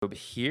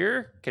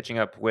Here, catching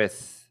up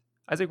with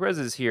Isaac Perez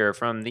is here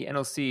from the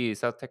NLC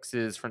South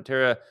TX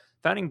Frontera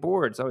founding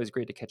board. It's always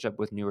great to catch up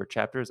with newer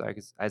chapters.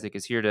 Isaac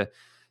is here to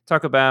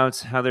talk about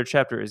how their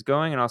chapter is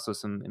going and also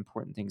some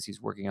important things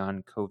he's working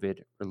on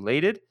COVID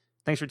related.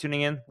 Thanks for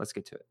tuning in. Let's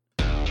get to it.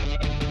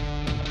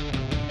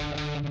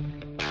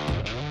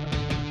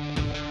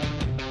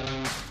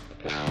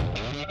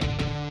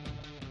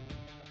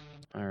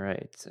 All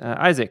right.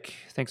 Isaac,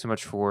 thanks so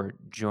much for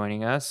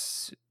joining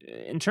us.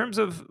 In terms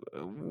of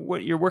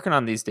what you're working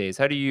on these days,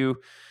 how do you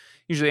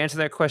usually answer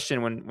that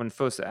question when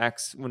folks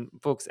ask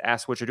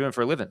what you're doing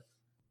for a living?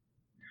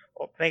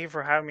 Well, thank you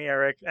for having me,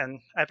 Eric.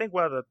 And I think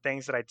one of the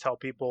things that I tell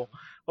people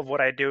of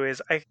what I do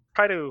is I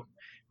try to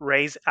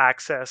raise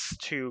access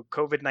to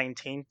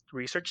COVID-19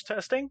 research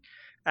testing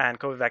and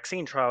COVID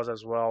vaccine trials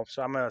as well.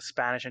 So I'm a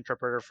Spanish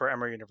interpreter for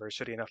Emory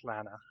University in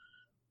Atlanta.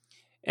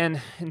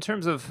 And in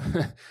terms of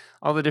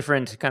all the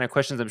different kind of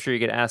questions I'm sure you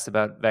get asked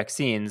about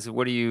vaccines,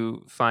 what do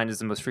you find is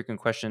the most frequent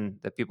question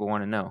that people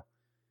want to know?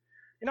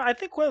 I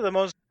think one of the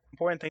most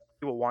important things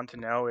people want to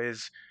know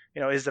is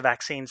the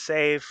vaccine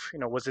safe?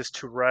 Was this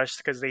too rushed?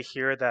 Because they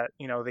hear that,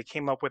 they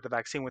came up with the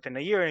vaccine within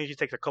a year and you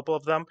take a couple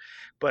of them.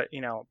 But,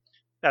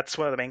 that's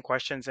one of the main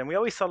questions. And we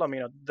always tell them,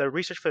 the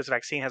research for this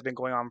vaccine has been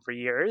going on for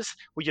years.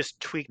 We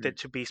just tweaked Mm. it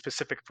to be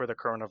specific for the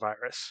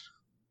coronavirus.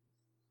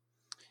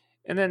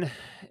 And then,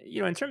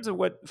 in terms of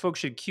what folks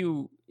should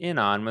cue in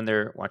on when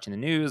they're watching the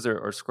news or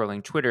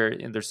scrolling Twitter,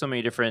 and there's so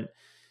many different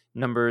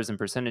numbers and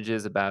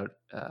percentages about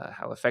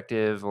how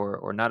effective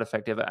or not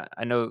effective.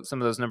 I know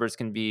some of those numbers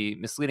can be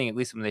misleading, at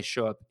least when they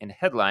show up in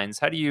headlines.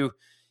 How do you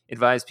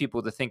advise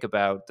people to think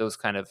about those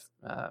kind of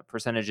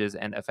percentages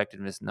and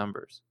effectiveness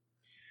numbers?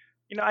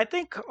 I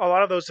think a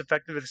lot of those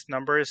effectiveness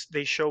numbers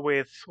they show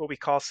with what we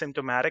call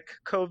symptomatic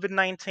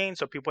COVID-19,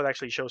 so people that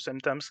actually show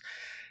symptoms.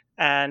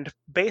 And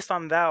based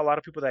on that, a lot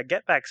of people that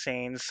get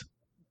vaccines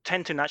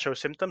tend to not show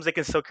symptoms. They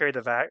can still carry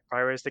the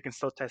virus, they can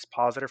still test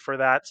positive for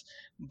that.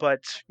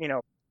 But,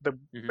 the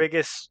Mhm.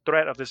 biggest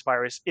threat of this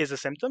virus is a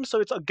symptom. So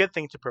it's a good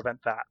thing to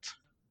prevent that.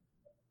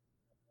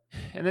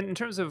 And then in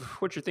terms of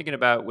what you're thinking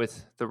about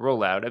with the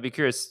rollout, I'd be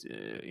curious,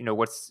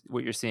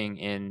 what you're seeing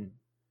in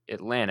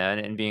Atlanta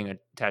and being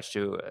attached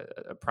to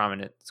a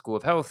prominent school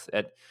of health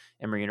at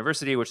Emory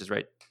University, which is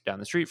right down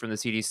the street from the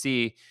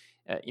CDC.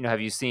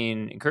 Have you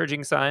seen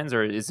encouraging signs,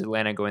 or is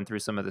Atlanta going through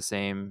some of the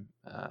same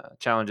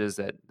challenges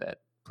that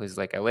places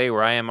like LA,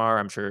 where I am, are?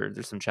 I'm sure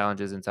there's some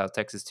challenges in South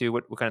Texas too.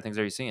 What kind of things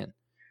are you seeing?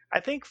 I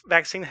think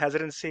vaccine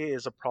hesitancy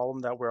is a problem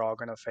that we're all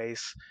going to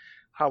face.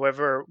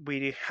 However,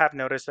 we have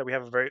noticed that we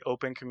have a very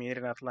open community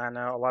in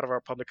Atlanta. A lot of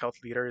our public health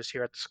leaders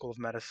here at the School of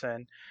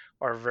Medicine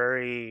are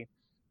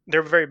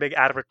they're very big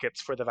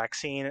advocates for the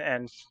vaccine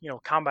and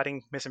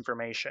combating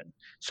misinformation.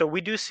 So we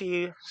do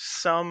see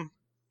some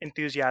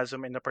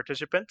enthusiasm in the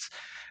participants,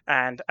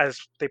 and as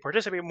they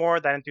participate more,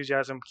 that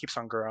enthusiasm keeps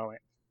on growing.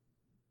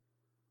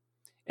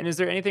 And is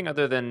there anything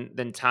other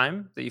than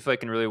time that you feel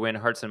like can really win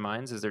hearts and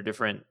minds? Is there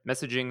different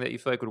messaging that you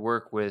feel like would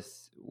work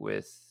with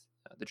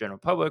the general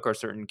public or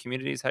certain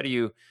communities? How do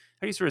you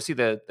sort of see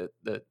the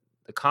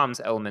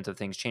comms element of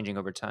things changing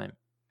over time?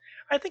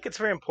 I think it's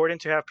very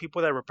important to have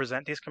people that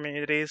represent these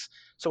communities.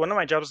 So one of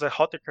my jobs as a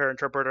healthcare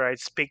interpreter, I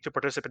speak to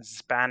participants in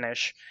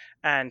Spanish,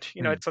 and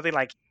Hmm. it's something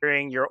like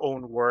hearing your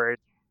own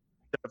words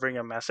delivering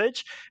a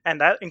message, and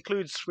that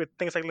includes with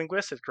things like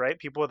linguistics, right?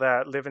 People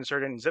that live in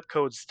certain zip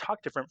codes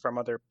talk different from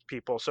other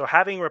people. So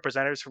having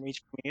representatives from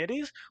each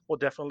communities will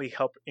definitely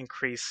help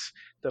increase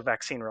the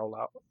vaccine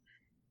rollout.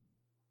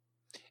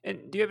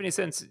 And do you have any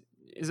sense?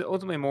 Is it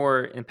ultimately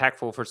more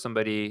impactful for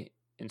somebody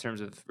in terms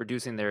of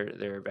reducing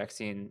their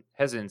vaccine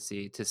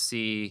hesitancy to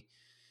see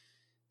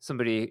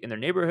somebody in their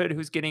neighborhood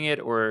who's getting it,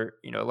 or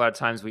a lot of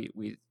times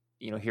we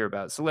hear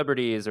about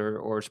celebrities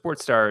or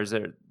sports stars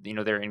that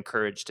they're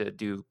encouraged to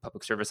do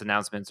public service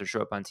announcements or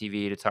show up on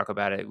TV to talk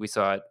about it. We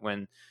saw it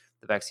when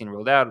the vaccine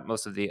rolled out.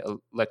 Most of the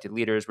elected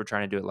leaders were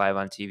trying to do it live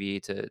on TV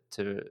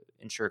to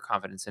ensure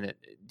confidence in it.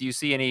 Do you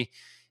see any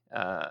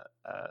uh,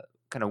 uh,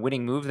 kind of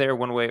winning move there,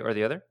 one way or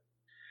the other?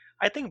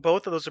 I think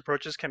both of those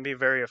approaches can be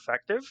very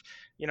effective.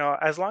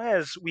 As long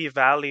as we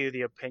value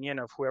the opinion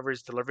of whoever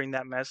is delivering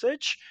that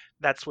message,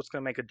 that's what's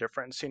going to make a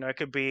difference. It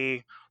could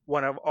be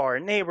one of our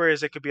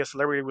neighbors, it could be a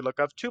celebrity we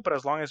look up to, but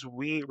as long as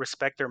we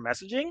respect their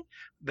messaging,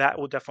 that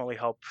will definitely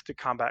help to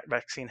combat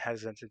vaccine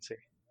hesitancy.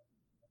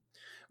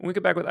 When we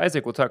get back with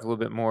Isaac, we'll talk a little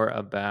bit more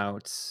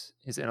about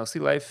his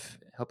NLC life,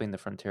 helping the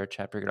Frontera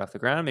chapter get off the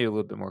ground, maybe a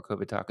little bit more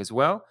COVID talk as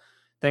well.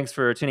 Thanks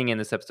for tuning in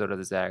this episode of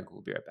the Zag.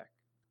 We'll be right back.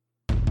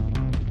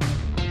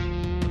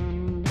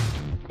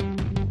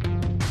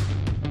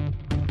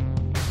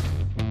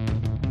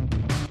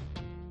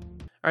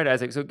 All right,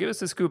 Isaac. So give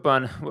us a scoop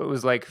on what it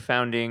was like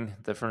founding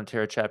the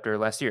Frontera chapter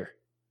last year.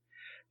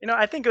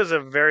 I think it was a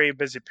very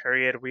busy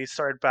period. We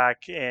started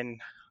back in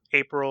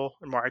April,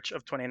 March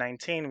of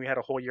 2019. We had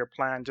a whole year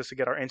plan just to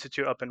get our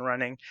institute up and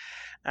running,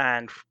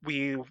 and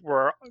we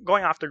were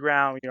going off the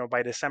ground,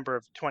 by December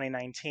of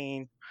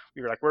 2019.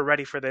 We were like, we're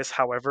ready for this.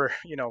 However,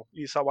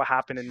 you saw what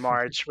happened in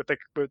March with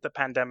the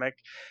pandemic,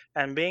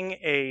 and being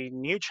a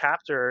new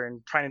chapter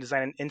and trying to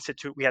design an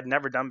institute we had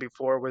never done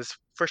before was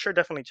for sure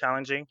definitely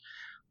challenging.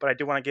 But I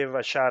do want to give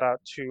a shout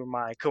out to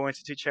my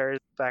co-institute chairs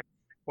back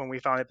when we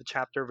founded the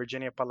chapter,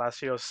 Virginia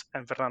Palacios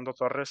and Fernando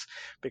Torres,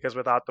 because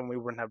without them we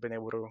wouldn't have been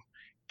able to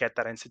get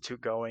that institute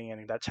going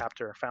and that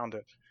chapter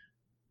founded.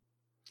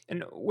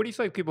 And what do you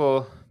feel like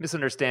people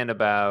misunderstand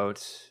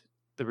about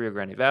the Rio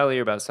Grande Valley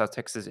or about South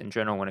Texas in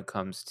general when it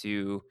comes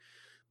to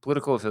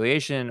political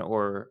affiliation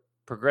or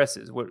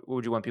progressives? What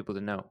would you want people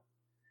to know?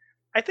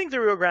 I think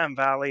the Rio Grande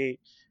Valley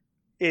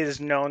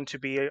is known to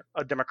be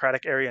a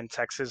democratic area in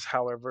Texas.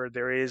 However,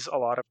 there is a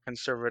lot of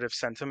conservative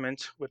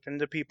sentiment within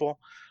the people.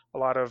 A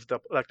lot of the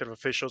elected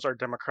officials are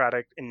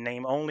democratic in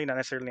name only, not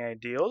necessarily in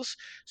ideals.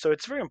 So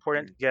it's very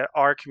important to get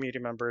our community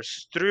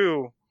members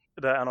through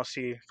the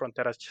NLC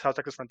Frontera, South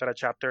Texas Frontera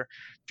chapter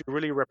to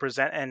really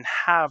represent and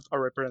have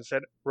our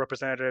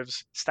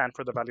representatives stand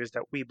for the values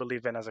that we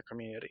believe in as a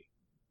community.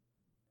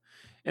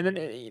 And then,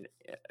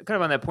 kind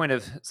of on that point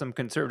of some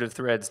conservative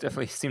threads,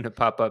 definitely seem to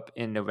pop up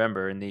in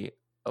November in the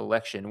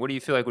election. What do you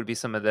feel like would be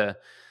some of the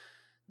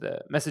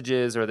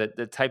messages or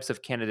the types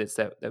of candidates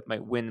that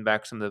might win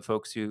back some of the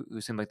folks who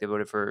seem like they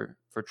voted for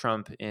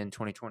Trump in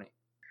 2020?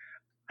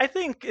 I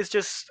think it's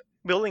just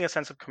building a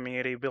sense of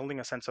community,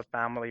 building a sense of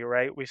family,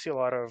 right? We see a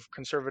lot of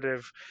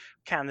conservative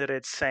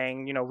candidates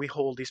saying, we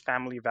hold these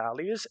family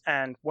values.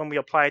 And when we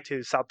apply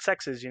to South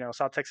Texas,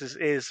 South Texas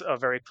is a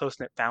very close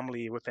knit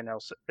family within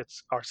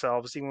it's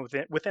ourselves, even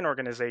within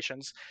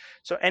organizations.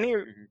 So any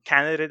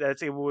candidate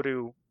that's able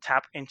to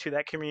tap into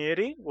that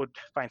community would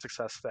find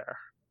success there.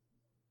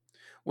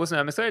 Well, listen,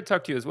 I'm excited to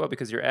talk to you as well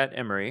because you're at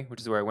Emory,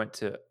 which is where I went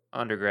to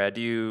undergrad.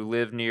 Do you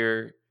live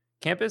near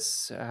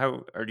campus?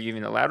 How are you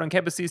even allowed on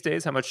campus these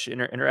days? How much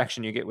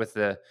interaction you get with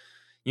the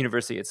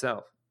university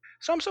itself?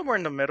 So I'm somewhere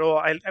in the middle.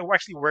 I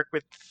actually work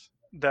with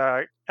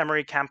the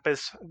Emory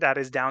campus that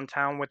is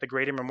downtown with the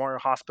Grady Memorial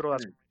Hospital.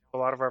 That's Mm. a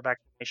lot of our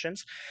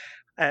vaccinations.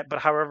 But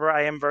however,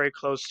 I am very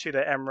close to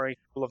the Emory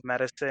School of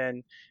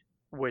Medicine,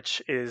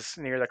 which is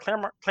near the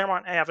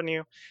Claremont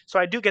Avenue. So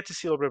I do get to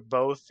see a little bit of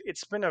both.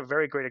 It's been a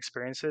very great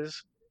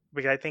experiences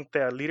because I think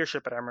the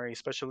leadership at Emory,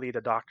 especially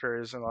the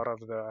doctors and a lot of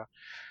the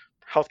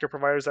healthcare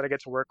providers that I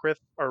get to work with,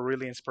 are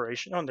really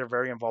inspirational and they're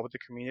very involved with the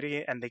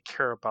community and they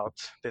care about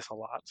this a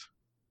lot.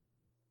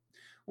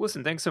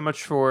 Listen, thanks so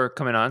much for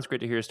coming on. It's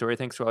great to hear your story.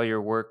 Thanks for all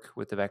your work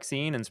with the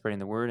vaccine and spreading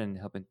the word and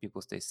helping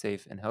people stay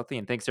safe and healthy.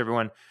 And thanks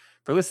everyone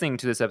for listening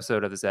to this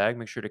episode of the Zag.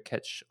 Make sure to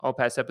catch all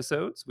past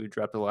episodes. We've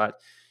dropped a lot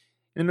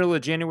in the middle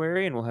of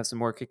January, and we'll have some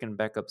more kicking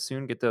back up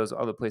soon. Get those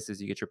all the places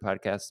you get your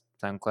podcast: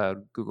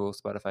 SoundCloud, Google,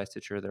 Spotify,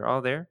 Stitcher. They're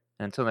all there.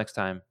 And until next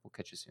time, we'll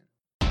catch you soon.